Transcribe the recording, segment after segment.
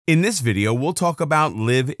In this video, we'll talk about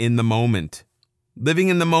live in the moment. Living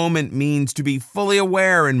in the moment means to be fully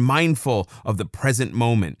aware and mindful of the present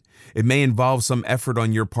moment. It may involve some effort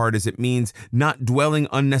on your part, as it means not dwelling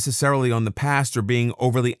unnecessarily on the past or being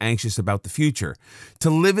overly anxious about the future. To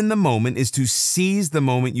live in the moment is to seize the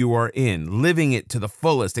moment you are in, living it to the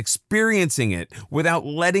fullest, experiencing it without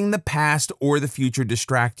letting the past or the future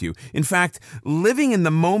distract you. In fact, living in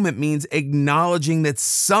the moment means acknowledging that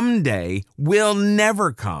someday will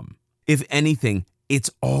never come. If anything,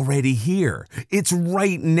 it's already here. It's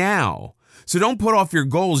right now. So don't put off your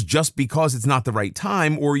goals just because it's not the right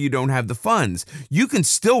time or you don't have the funds. You can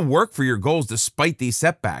still work for your goals despite these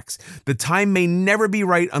setbacks. The time may never be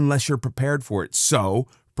right unless you're prepared for it. So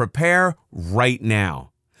prepare right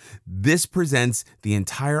now. This presents the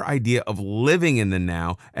entire idea of living in the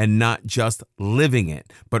now and not just living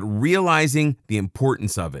it, but realizing the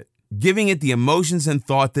importance of it. Giving it the emotions and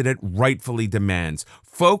thought that it rightfully demands,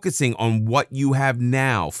 focusing on what you have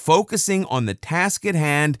now, focusing on the task at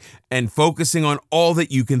hand, and focusing on all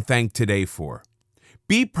that you can thank today for.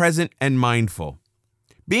 Be present and mindful.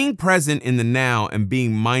 Being present in the now and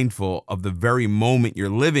being mindful of the very moment you're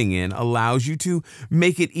living in allows you to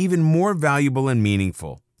make it even more valuable and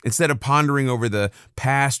meaningful. Instead of pondering over the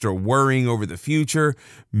past or worrying over the future,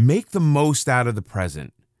 make the most out of the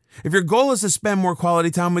present. If your goal is to spend more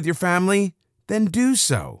quality time with your family, then do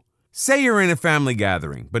so. Say you're in a family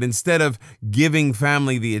gathering, but instead of giving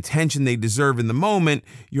family the attention they deserve in the moment,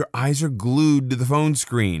 your eyes are glued to the phone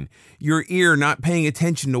screen, your ear not paying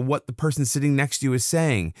attention to what the person sitting next to you is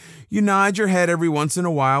saying. You nod your head every once in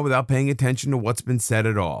a while without paying attention to what's been said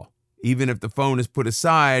at all. Even if the phone is put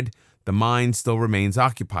aside, the mind still remains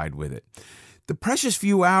occupied with it. The precious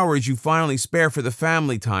few hours you finally spare for the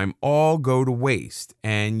family time all go to waste,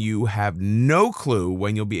 and you have no clue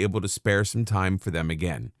when you'll be able to spare some time for them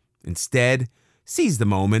again. Instead, seize the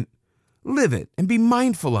moment, live it, and be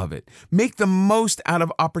mindful of it. Make the most out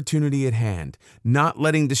of opportunity at hand, not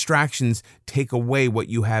letting distractions take away what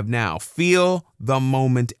you have now. Feel the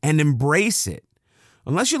moment and embrace it.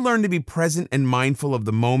 Unless you learn to be present and mindful of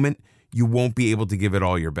the moment, you won't be able to give it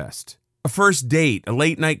all your best. A first date, a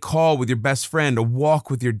late night call with your best friend, a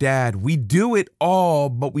walk with your dad. We do it all,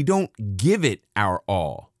 but we don't give it our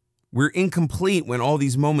all. We're incomplete when all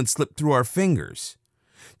these moments slip through our fingers.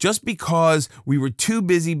 Just because we were too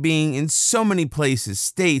busy being in so many places,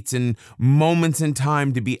 states, and moments in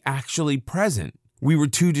time to be actually present. We were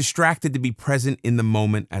too distracted to be present in the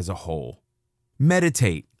moment as a whole.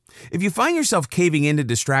 Meditate. If you find yourself caving into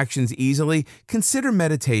distractions easily, consider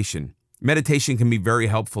meditation. Meditation can be very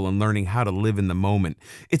helpful in learning how to live in the moment.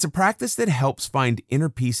 It's a practice that helps find inner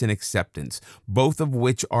peace and acceptance, both of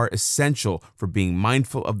which are essential for being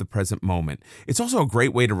mindful of the present moment. It's also a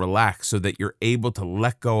great way to relax so that you're able to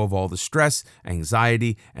let go of all the stress,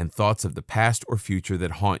 anxiety, and thoughts of the past or future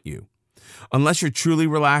that haunt you. Unless you're truly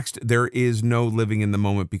relaxed, there is no living in the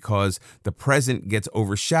moment because the present gets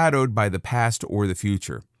overshadowed by the past or the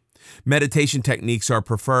future. Meditation techniques are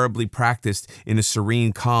preferably practiced in a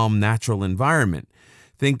serene, calm, natural environment.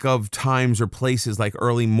 Think of times or places like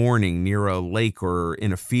early morning near a lake or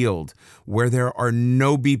in a field where there are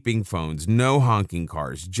no beeping phones, no honking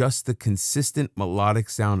cars, just the consistent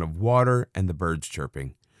melodic sound of water and the birds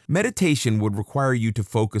chirping. Meditation would require you to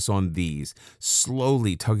focus on these,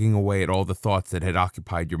 slowly tugging away at all the thoughts that had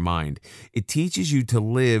occupied your mind. It teaches you to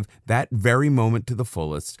live that very moment to the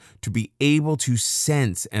fullest, to be able to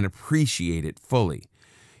sense and appreciate it fully.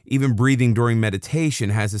 Even breathing during meditation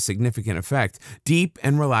has a significant effect. Deep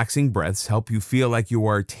and relaxing breaths help you feel like you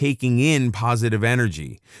are taking in positive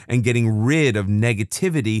energy and getting rid of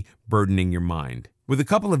negativity burdening your mind. With a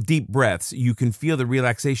couple of deep breaths, you can feel the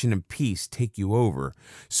relaxation and peace take you over,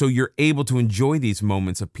 so you're able to enjoy these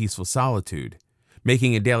moments of peaceful solitude.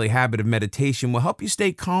 Making a daily habit of meditation will help you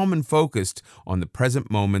stay calm and focused on the present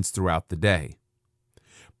moments throughout the day.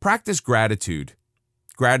 Practice gratitude.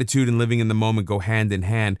 Gratitude and living in the moment go hand in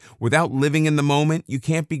hand. Without living in the moment, you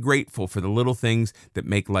can't be grateful for the little things that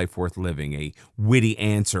make life worth living. A witty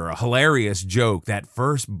answer, a hilarious joke, that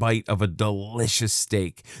first bite of a delicious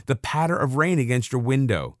steak, the patter of rain against your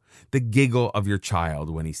window, the giggle of your child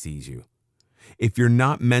when he sees you. If you're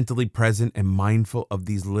not mentally present and mindful of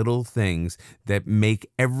these little things that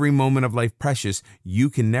make every moment of life precious,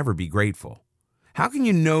 you can never be grateful. How can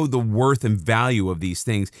you know the worth and value of these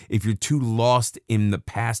things if you're too lost in the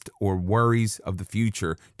past or worries of the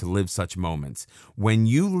future to live such moments? When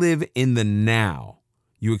you live in the now,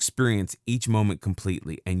 you experience each moment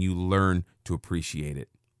completely and you learn to appreciate it.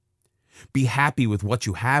 Be happy with what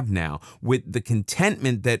you have now, with the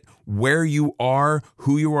contentment that where you are,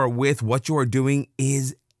 who you are with, what you are doing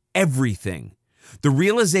is everything. The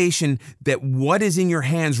realization that what is in your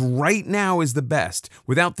hands right now is the best,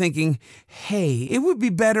 without thinking, hey, it would be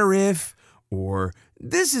better if, or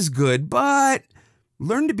this is good, but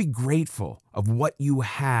learn to be grateful of what you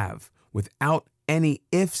have without any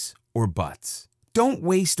ifs or buts. Don't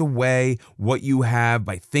waste away what you have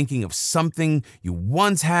by thinking of something you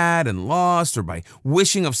once had and lost, or by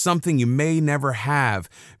wishing of something you may never have.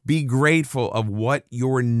 Be grateful of what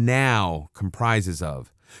your now comprises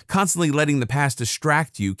of. Constantly letting the past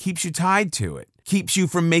distract you keeps you tied to it, keeps you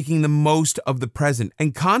from making the most of the present,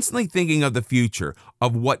 and constantly thinking of the future,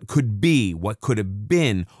 of what could be, what could have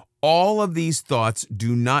been. All of these thoughts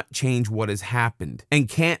do not change what has happened and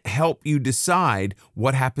can't help you decide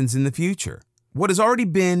what happens in the future. What has already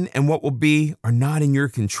been and what will be are not in your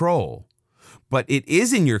control. But it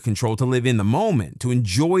is in your control to live in the moment, to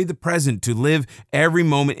enjoy the present, to live every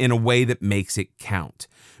moment in a way that makes it count.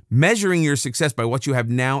 Measuring your success by what you have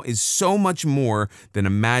now is so much more than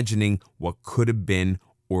imagining what could have been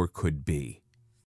or could be.